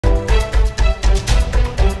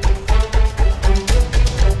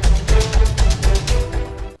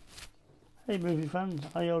Hey movie fans,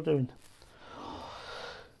 how y'all doing?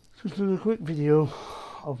 Just doing a quick video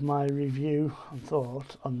of my review and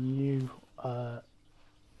thoughts on the new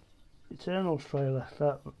Eternals trailer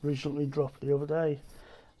that recently dropped the other day.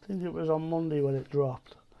 I think it was on Monday when it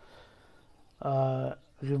dropped. I'll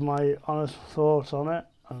give my honest thoughts on it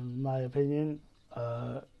and my opinion.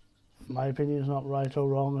 My opinion is not right or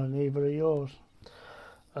wrong, and neither are yours.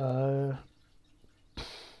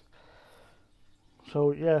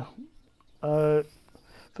 So yeah.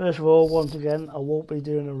 First of all, once again, I won't be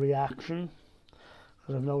doing a reaction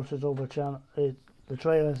because I've noticed over the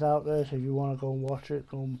trailer's out there, so if you want to go and watch it,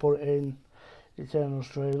 go and put it in Eternals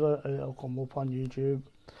trailer and it'll come up on YouTube.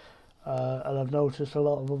 And I've noticed a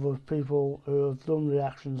lot of other people who have done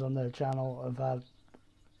reactions on their channel have had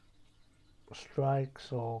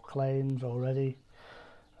strikes or claims already.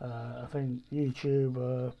 I think YouTube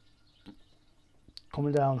are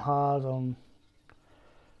coming down hard on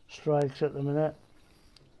strikes at the minute.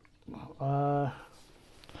 Well,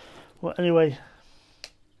 anyway,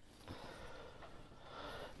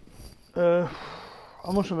 I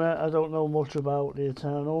must admit I don't know much about the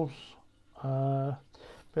Eternals.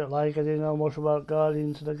 Bit like I didn't know much about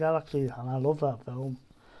Guardians of the Galaxy, and I love that film.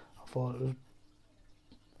 I thought it was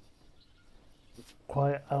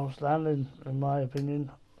quite outstanding, in my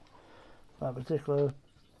opinion, that particular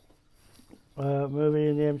movie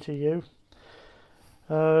in the MCU.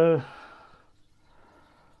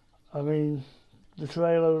 I mean, the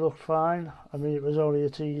trailer looked fine. I mean, it was only a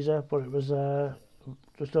teaser, but it was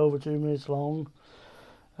just over 2 minutes long.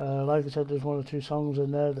 Like I said, there's 1 or 2 songs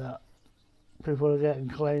in there that people are getting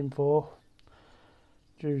claimed for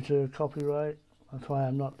due to copyright. That's why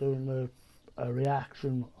I'm not doing a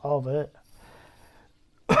reaction of it.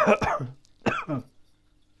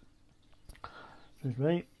 Excuse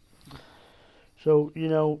me. So, you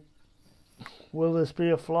know, will this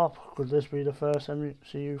be a flop? Could this be the first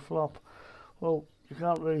MCU flop? Well, you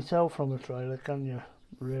can't really tell from a trailer, can you?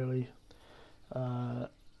 Really. My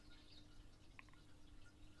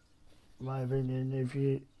opinion, if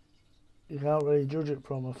you can't really judge it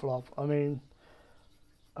from a flop. I mean,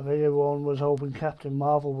 I think everyone was hoping Captain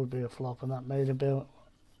Marvel would be a flop, and that made $1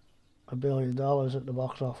 billion at the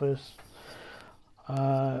box office.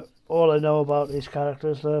 All I know about these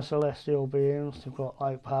characters, they're celestial beings. They've got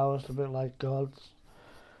like powers, a bit like gods.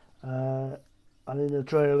 And in the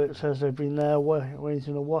trailer it says they've been there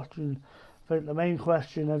waiting and watching. I think the main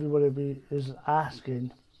question everybody is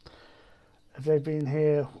asking, if they've been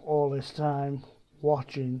here all this time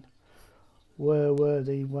watching, where were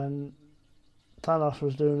they when Thanos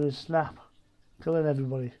was doing his snap, killing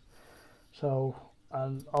everybody? So,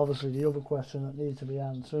 and obviously the other question that needs to be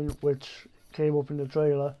answered, which came up in the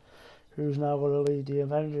trailer, who's now going to lead the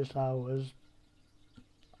Avengers now, as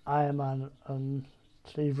Iron Man and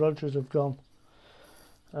Steve Rogers have gone.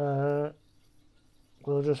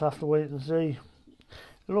 We'll just have to wait and see.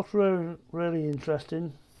 It looks really, really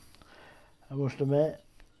interesting, I must admit.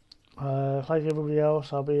 Like everybody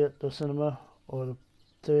else, I'll be at the cinema or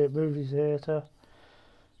the movie theatre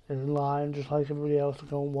in line, just like everybody else, to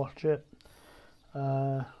go and watch it.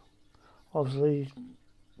 Obviously,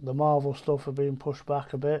 the Marvel stuff are being pushed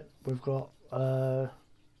back a bit. We've got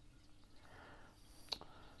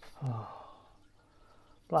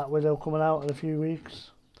Black Widow coming out in a few weeks,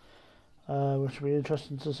 which will be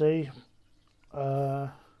interesting to see.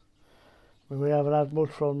 We haven't had much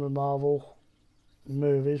from the Marvel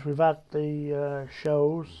movies. We've had the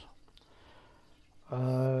shows.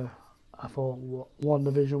 I thought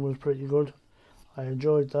WandaVision was pretty good. I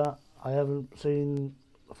enjoyed that. I haven't seen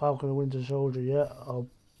Falcon and Winter Soldier yet. I'll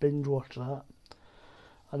binge watch that.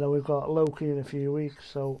 I know we've got Loki in a few weeks,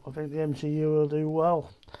 so I think the MCU will do well.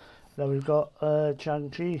 Then we've got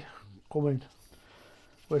Shang-Chi coming,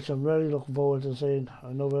 which I'm really looking forward to seeing.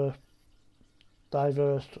 Another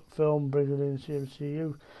diverse film bringing into the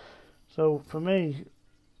MCU. So for me,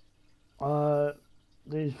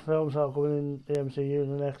 these films that are coming in the MCU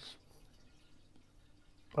in the next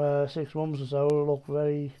 6 months or so look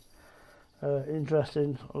very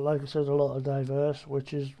interesting. Like I said, a lot of diverse,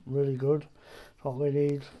 which is really good. It's what we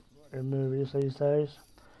need in movies these days.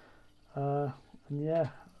 And yeah,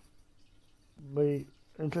 be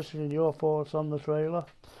interested in your thoughts on the trailer.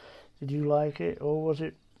 Did you like it, or was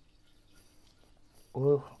it,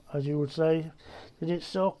 well, as you would say, did it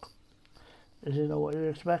suck? Is it not what you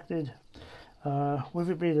expected? With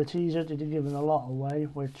it being a teaser, did you give it a lot away?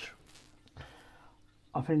 Which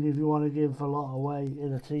I think if you want to give a lot away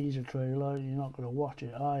in a teaser trailer, you're not going to watch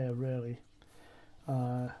it, are you, really?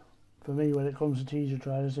 For me, when it comes to teaser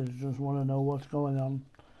trailers, I just want to know what's going on,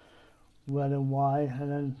 when and why,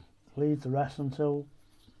 and then leave the rest until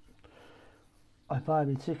I buy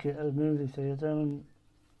my ticket at the movie theatre and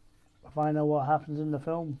find out what happens in the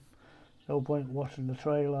film. No point watching the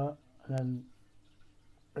trailer and then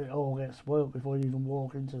it all gets spoiled before you even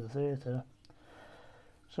walk into the theatre.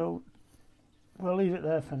 So we'll leave it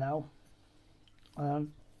there for now.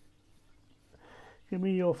 Give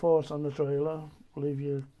me your thoughts on the trailer. Leave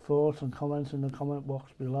your thoughts and comments in the comment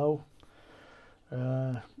box below.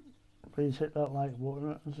 Please hit that like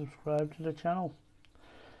button and subscribe to the channel.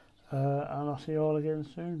 And I'll see you all again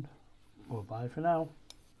soon. Goodbye for now.